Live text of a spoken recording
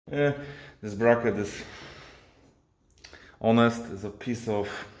This bracket is honest, it's a piece of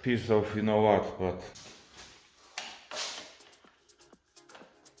you know what, but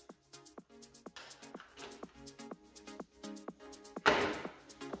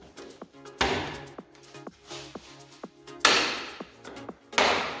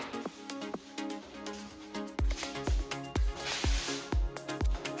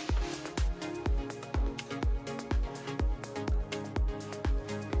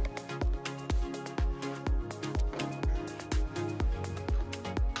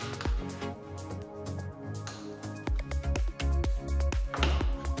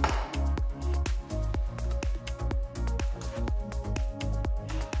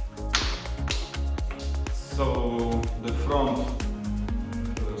so the front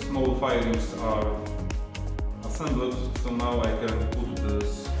small firings are assembled, so now I can put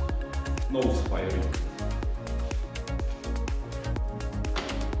this nose firing.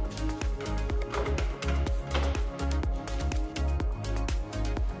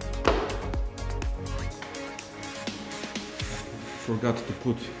 Forgot to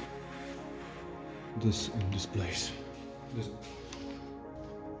put this in this place.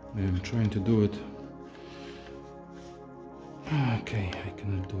 I'm trying to do it. Okay, I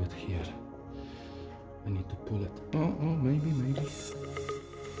cannot do it here. I need to pull it. Oh, maybe.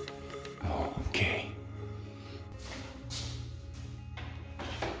 Oh, okay.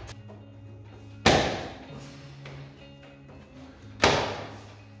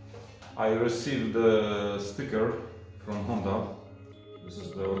 I received the sticker from Honda. This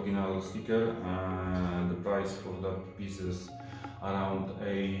is the original sticker, and the price for that piece is around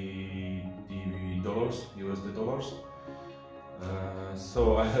 $80 USD dollars.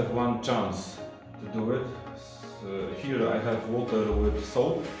 So I have one chance to do it. Here I have water with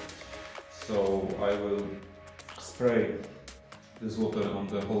soap, so I will spray this water on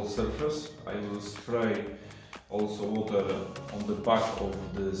the whole surface. I will spray also water on the back of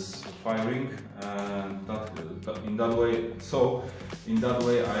this firing, and in that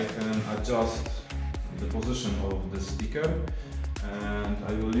way I can adjust the position of the sticker, and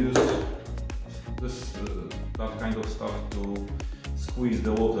I will use that kind of stuff to squeeze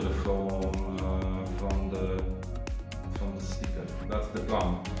the water from the sticker. That's the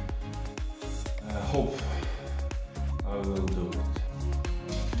plan. I hope I will do it.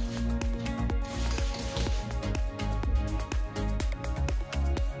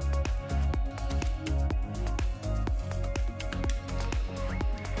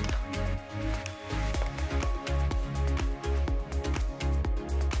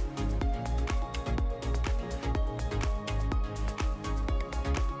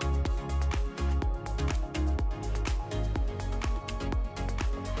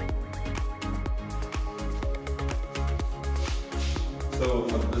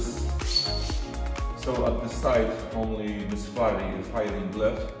 So at this side only this firing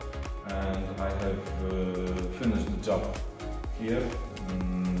left, and I have finished the job here.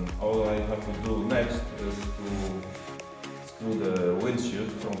 All I have to do next is to screw the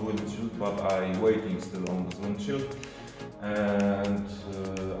windshield, front windshield, but I'm waiting still on this windshield, and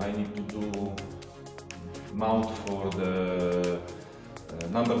I need to do mount for the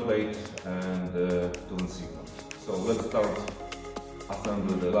number plate and the turn signal. So let's start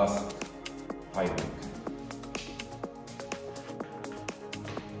assembling the last firing.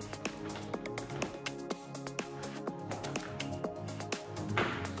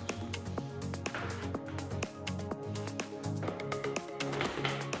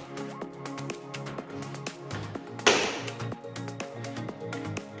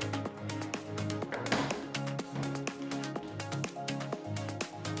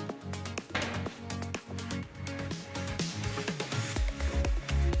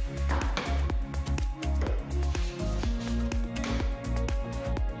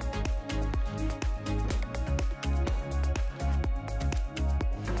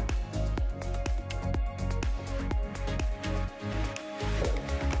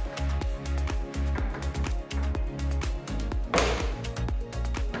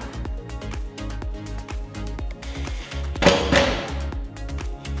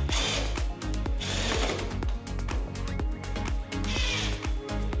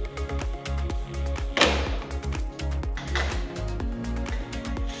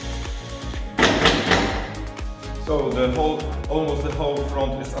 So almost the whole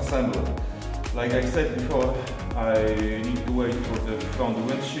front is assembled. Like I said before, I need to wait for the front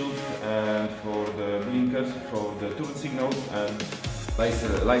windshield and for the blinkers, for the turn signals and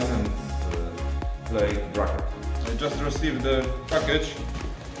license plate bracket. I just received the package,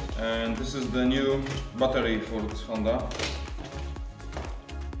 and this is the new battery for this Honda.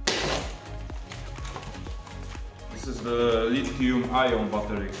 is the lithium-ion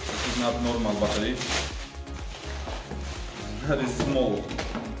battery. This is not normal battery. Very small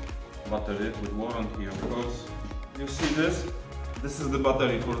battery with warranty, of course. You see this? This is the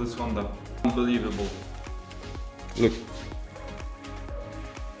battery for this Honda. Unbelievable. Look.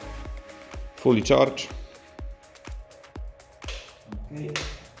 Fully charged. Okay.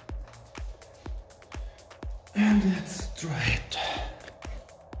 And let's try it.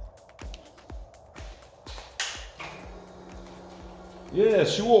 Yeah,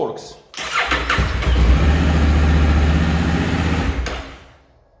 she works.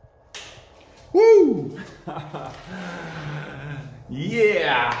 Woo!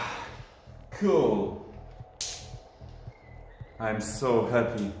 Yeah! Cool. I'm so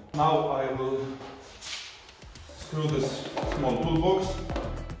happy. Now I will screw this small toolbox.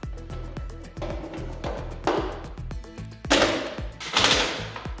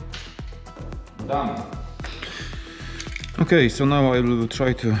 Done. Okay, so now I will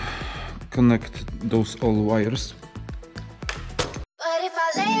try to connect those all wires. But if I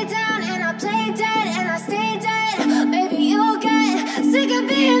lay down and I play dead and I stay dead, maybe you'll get sick of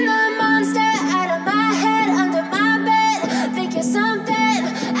being the monster out of my head, under my bed. Think you're something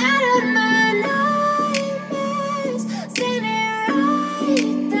out of my nightmares, standing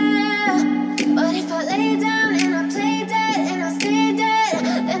right there. But if I lay down and I play dead and I stay dead,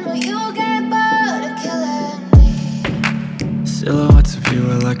 then will you get bored of killing me? Silhouettes of you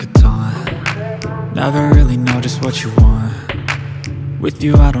are like a taunt. Never really know just what you want. With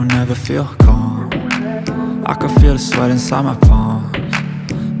you I don't ever feel calm. I can feel the sweat inside my palms.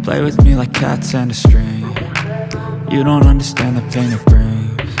 Play with me like cats and a string. You don't understand the pain it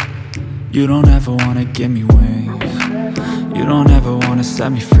brings. You don't ever wanna give me wings. You don't ever wanna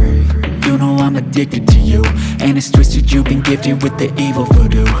set me free. You know I'm addicted to you, and it's twisted, you've been gifted with the evil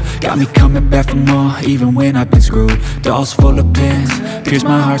voodoo. Got me coming back for more, even when I've been screwed. Dolls full of pins, pierce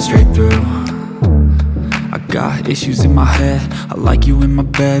my heart straight through. I got issues in my head, I like you in my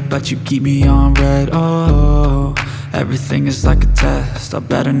bed, but you keep me on red. Oh, everything is like a test, I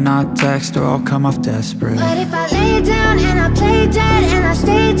better not text or I'll come off desperate. But if I lay down and I play dead and I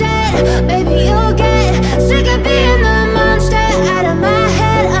stay dead, maybe you'll get sick of being the monster out of my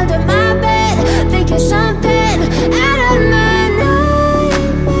head, under my bed. Think you're something out of my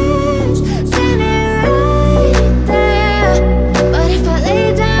nightmares, standing right there. But if I lay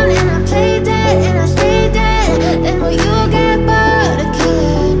down and I play dead and I stay dead, then will you get bored of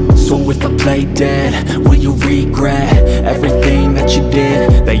killing me? So if I play dead, will you regret everything that you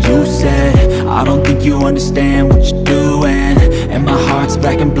did, that you said? I don't think you understand what you're doing, and my heart's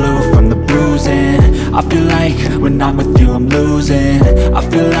black and blue from the bruising. I feel like when I'm with you I'm losing. I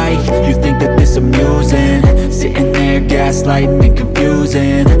feel like you think that this amusing, sitting there gaslighting and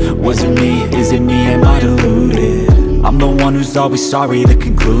confusing. Was it me? Is it me? Am I deluded? I'm the one who's always sorry, the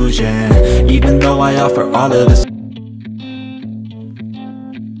conclusion. Even though I offer all of this.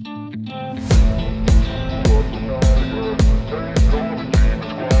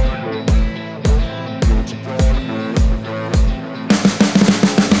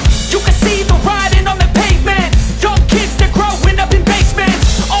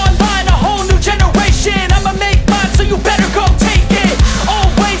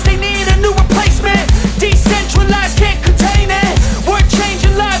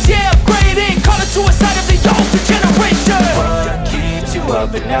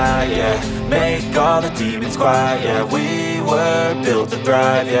 At night, yeah. Make all the demons quiet, yeah. We were built to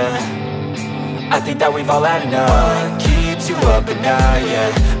thrive, yeah. I think that we've all had enough. What keeps you up at night,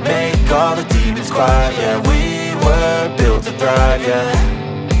 yeah. Make all the demons quiet, yeah. We were built to thrive, yeah.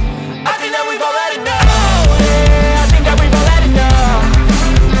 I think that we've all had enough, yeah. I think that we've all had enough.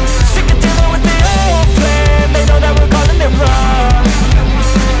 Sick of dealing with the old plan. They know that we're calling it wrong.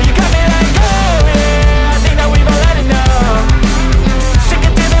 You got me like, oh yeah. I think that we've all had enough.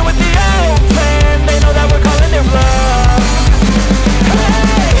 They know that we're calling it love.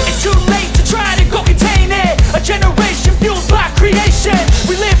 Hey, it's too late to try to go contain it. A generation fueled by creation.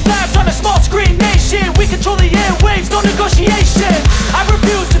 We live lives on a small screen nation. We control the airwaves, no negotiation. I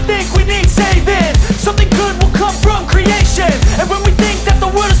refuse to think we need saving. Something good will come from creation. And when we think that the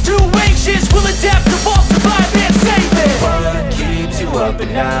world is too anxious, we'll adapt, evolve, survive and save it. What keeps you up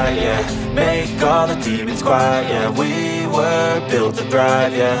at night, yeah. Make all the demons quiet, yeah. We were built to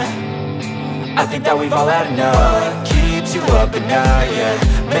thrive, yeah. I think that we've all had enough. What keeps you up at night, yeah.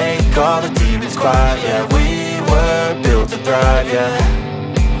 Make all the demons quiet, yeah. We were built to thrive, yeah.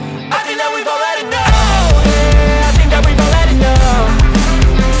 I think that we've all had enough, yeah. I think that we've all had enough.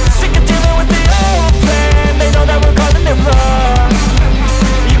 Sick of dealing with the old plan. They know that we're calling it wrong.